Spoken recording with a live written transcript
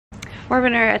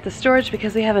Marvin and I are at the storage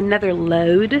because we have another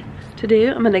load to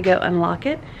do. I'm gonna go unlock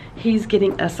it. He's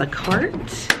getting us a cart.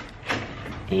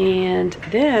 And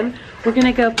then we're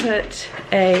gonna go put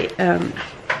a,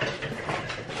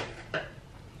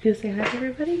 you say hi to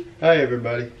everybody? Hi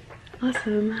everybody.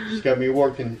 Awesome. Just got me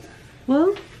working.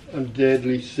 Well, I'm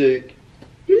deadly sick.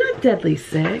 you're not deadly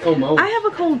sick. Almost. I have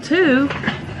a cold too.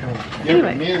 Yeah,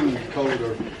 Anyway. but men's cold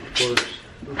are worse.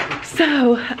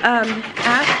 So,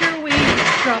 after we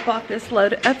drop off this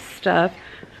load of stuff,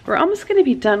 we're almost gonna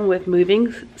be done with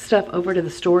moving stuff over to the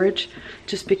storage,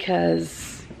 just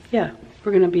because, yeah,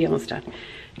 we're gonna be almost done.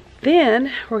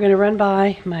 Then, we're gonna run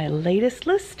by my latest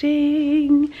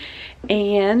listing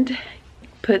and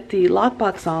put the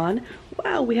lockbox on.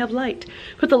 Wow, we have light.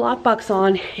 Put the lockbox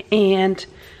on and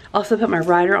also put my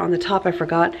rider on the top. I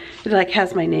forgot. It like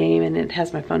has my name and it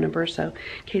has my phone number, so in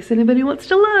case anybody wants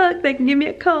to look, they can give me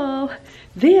a call.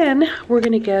 Then we're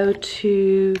gonna go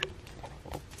to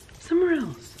somewhere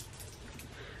else.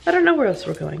 I don't know where else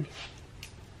we're going.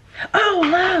 Oh,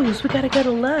 Lowe's. We gotta go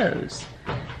to Lowe's.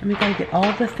 And we gotta get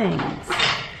all the things.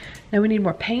 Now we need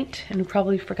more paint, and we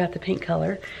probably forgot the paint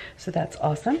color, so that's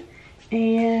awesome.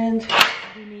 And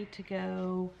we need to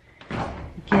go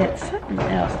get something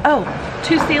else. Oh,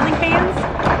 2 ceiling fans,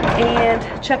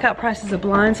 and check out prices of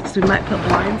blinds, because we might put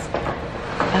blinds,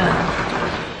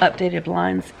 updated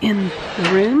blinds in the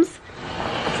rooms.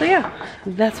 So yeah,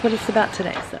 that's what it's about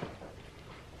today, so.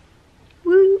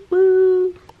 Woo,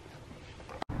 woo.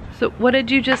 So what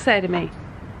did you just say to me?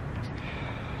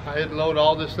 I had to load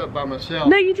all this up by myself.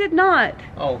 No, you did not.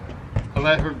 Oh, I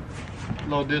let her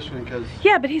load this one because...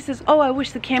 Yeah, but he says, oh, I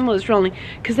wish the camera was rolling,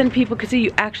 because then people could see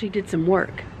you actually did some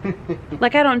work.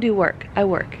 Like, I don't do work, I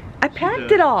work. I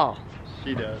packed it all.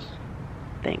 She does.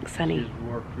 Thanks, honey. She's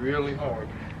worked really hard.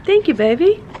 Thank you,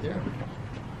 baby. Yeah.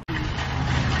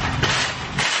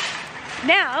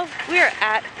 Now, we're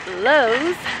at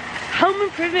Lowe's Home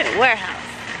Improvement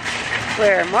Warehouse,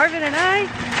 where Marvin and I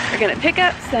are gonna pick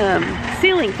up some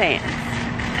ceiling fans.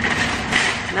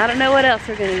 And I don't know what else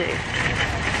we're gonna do.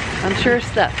 I'm sure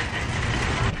stuff.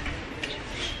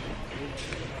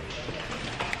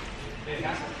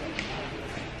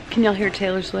 Can y'all hear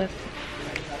Taylor Swift?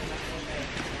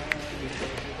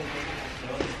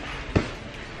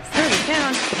 So we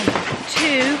found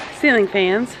 2 ceiling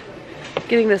fans.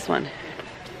 Getting this one.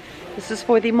 This is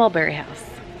for the Mulberry House.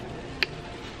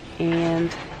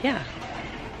 And yeah.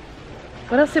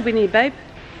 What else did we need, babe?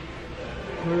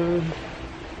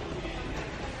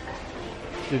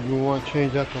 Did we want to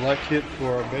change out the light kit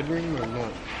for our bedroom or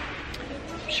not?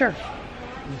 Sure.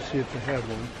 Let's see if they have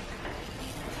one.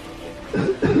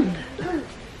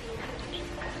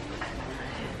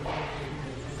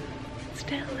 It's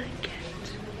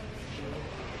delicate.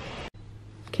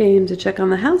 Came to check on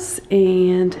the house,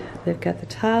 and they've got the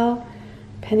tile.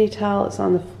 Penny tile is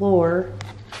on the floor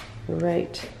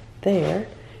right there.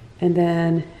 And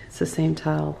then it's the same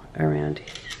tile around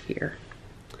here.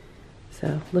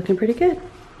 So looking pretty good.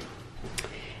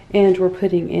 And we're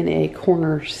putting in a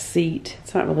corner seat.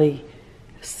 It's not really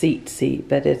a seat,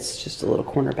 but it's just a little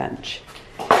corner bench.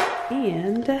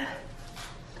 And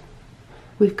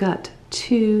we've got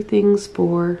 2 things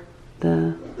for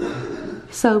the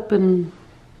soap and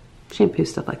shampoo,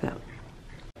 stuff like that.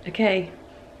 Okay,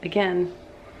 again,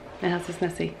 my house is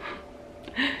messy.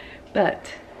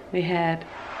 But we had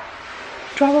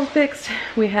drywall fixed.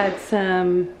 We had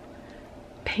some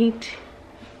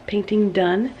painting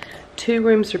done. 2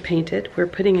 rooms are painted. We're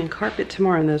putting in carpet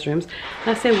tomorrow in those rooms.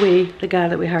 And I say we, the guy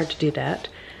that we hired to do that.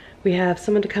 We have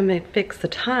someone to come and fix the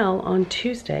tile on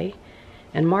Tuesday.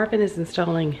 And Marvin is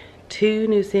installing 2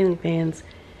 new ceiling fans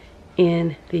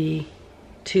in the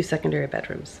 2 secondary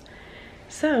bedrooms.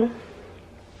 So,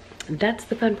 that's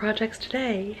the fun projects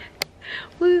today.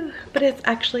 Woo! But it's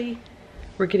actually,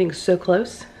 we're getting so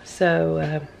close.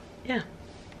 So, yeah.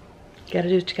 Gotta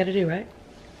do what you gotta do, right?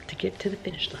 To get to the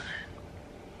finish line.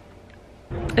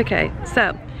 Okay,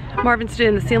 so Marvin's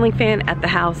doing the ceiling fan at the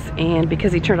house, and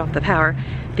because he turned off the power,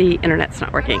 the internet's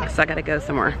not working, so I gotta go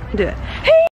somewhere and do it.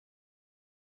 Hey!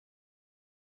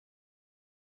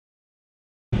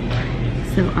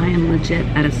 So I am legit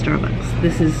at a Starbucks.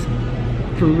 This is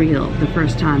for real the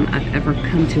first time I've ever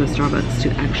come to a Starbucks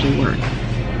to actually work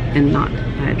and not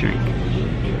buy a drink.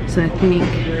 So I think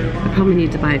I probably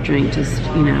need to buy a drink, just,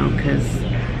 you know, because,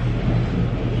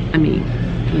 I mean,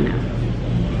 you know.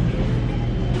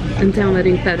 I'm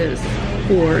downloading photos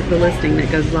for the listing that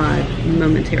goes live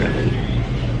momentarily.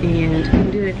 And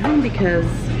I'm doing it at home because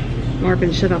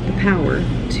Marvin shut off the power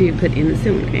to put in the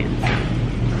ceiling fans.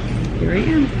 Here I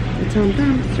am. That's how I'm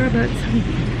done. Starbucks.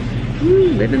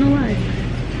 Woo, living the life.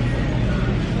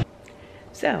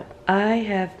 So I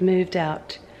have moved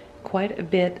out quite a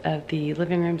bit of the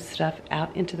living room stuff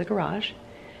out into the garage.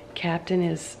 Captain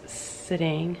is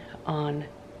sitting on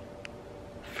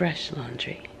fresh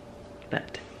laundry,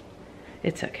 but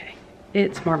it's okay.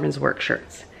 It's Marvin's work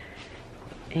shirts,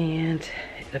 and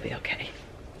it'll be okay.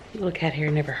 Little cat hair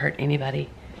never hurt anybody.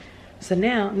 So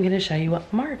now I'm going to show you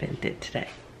what Marvin did today.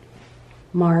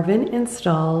 Marvin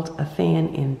installed a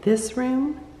fan in this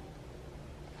room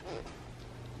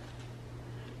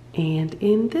and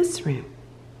in this room.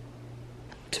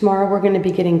 Tomorrow we're going to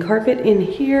be getting carpet in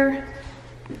here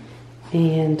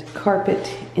and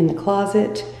carpet in the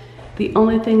closet. The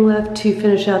only thing left to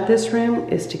finish out this room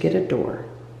is to get a door.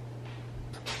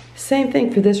 Same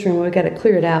thing for this room. We've got to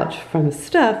clear it out from the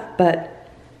stuff, but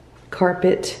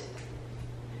carpet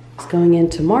is going in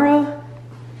tomorrow.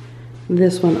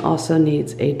 This one also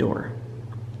needs a door.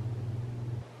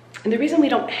 And the reason we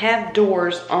don't have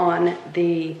doors on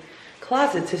the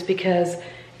closets is because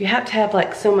you have to have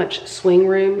like so much swing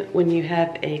room when you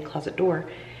have a closet door,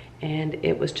 and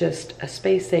it was just a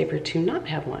space saver to not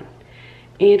have one.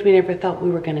 And we never thought we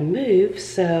were going to move,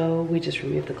 so we just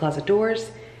removed the closet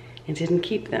doors and didn't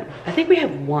keep them. I think we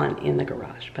have one in the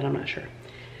garage, but I'm not sure.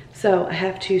 So I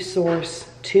have to source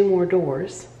 2 more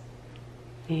doors,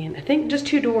 and I think just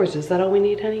 2 doors. Is that all we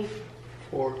need, honey?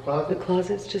 For closet? The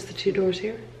closet's just the 2 doors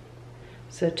here.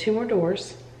 So 2 more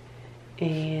doors.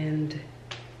 And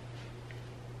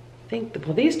I think,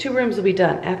 well, these 2 rooms will be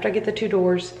done. After I get the 2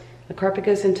 doors, the carpet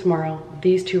goes in tomorrow,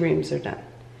 these 2 rooms are done.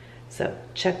 So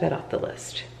check that off the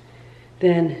list.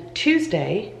 Then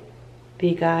Tuesday,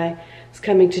 the guy is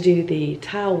coming to do the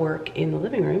tile work in the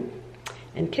living room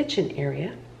and kitchen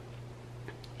area.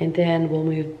 And then we'll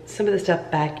move some of the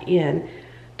stuff back in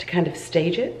to kind of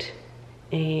stage it.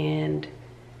 And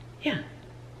yeah,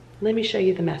 let me show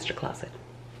you the master closet.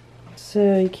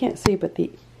 So you can't see, but the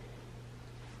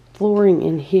flooring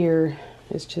in here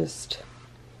is just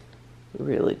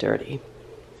really dirty.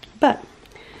 But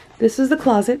this is the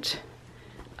closet.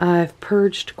 I've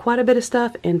purged quite a bit of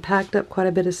stuff and packed up quite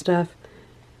a bit of stuff.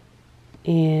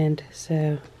 And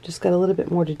so just got a little bit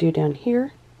more to do down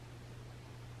here.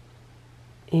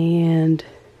 And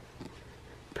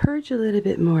purge a little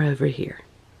bit more over here.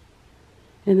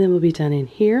 And then we'll be done in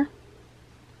here.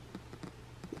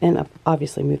 And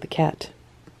obviously move the cat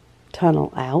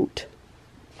tunnel out.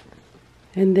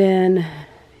 And then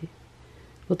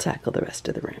we'll tackle the rest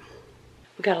of the room.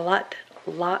 We got a lot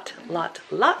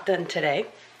done today.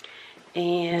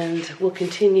 And we'll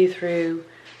continue through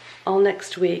all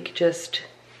next week just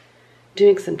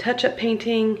doing some touch-up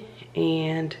painting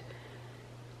and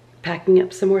packing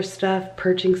up some more stuff,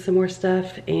 purging some more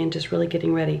stuff, and just really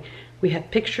getting ready. We have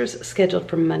pictures scheduled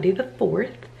for Monday the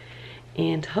 4th.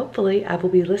 And hopefully I will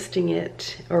be listing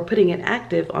it or putting it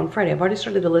active on Friday. I've already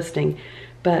started the listing,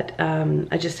 but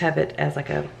I just have it as like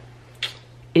a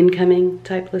incoming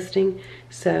type listing.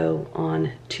 So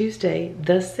on Tuesday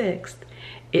the 6th,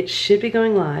 it should be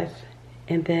going live.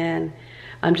 And then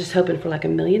I'm just hoping for like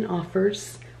 1 million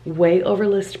offers, way over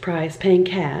list price, paying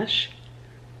cash.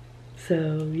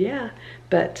 So yeah,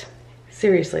 but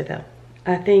seriously though,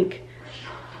 I think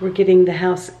we're getting the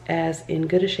house as in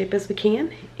good a shape as we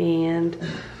can and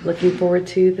looking forward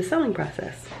to the selling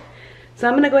process. So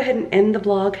I'm gonna go ahead and end the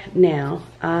vlog now.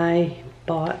 I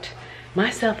bought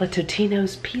myself a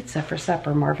Totino's pizza for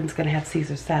supper. Marvin's gonna have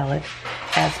Caesar salad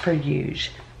as per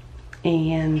usual.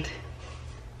 And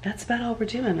that's about all we're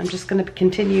doing. I'm just gonna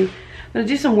continue. I'm gonna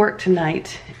do some work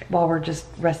tonight while we're just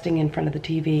resting in front of the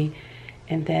TV.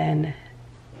 And then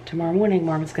tomorrow morning,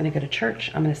 Marvin's gonna go to church.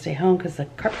 I'm gonna stay home because the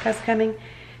carpet guy's coming.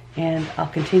 And I'll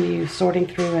continue sorting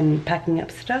through and packing up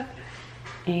stuff.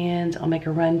 And I'll make a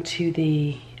run to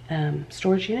the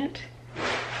storage unit.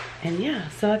 And yeah,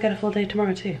 so I got a full day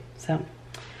tomorrow too. So I'm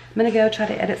gonna go try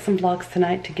to edit some vlogs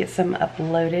tonight to get some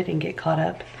uploaded and get caught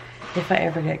up. If I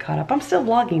ever get caught up. I'm still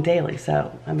vlogging daily,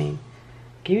 so I mean,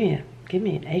 give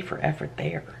me an A for effort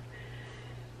there.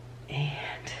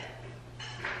 And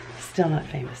still not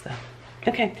famous though.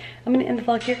 Okay, I'm gonna end the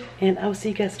vlog here and I will see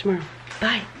you guys tomorrow.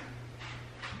 Bye.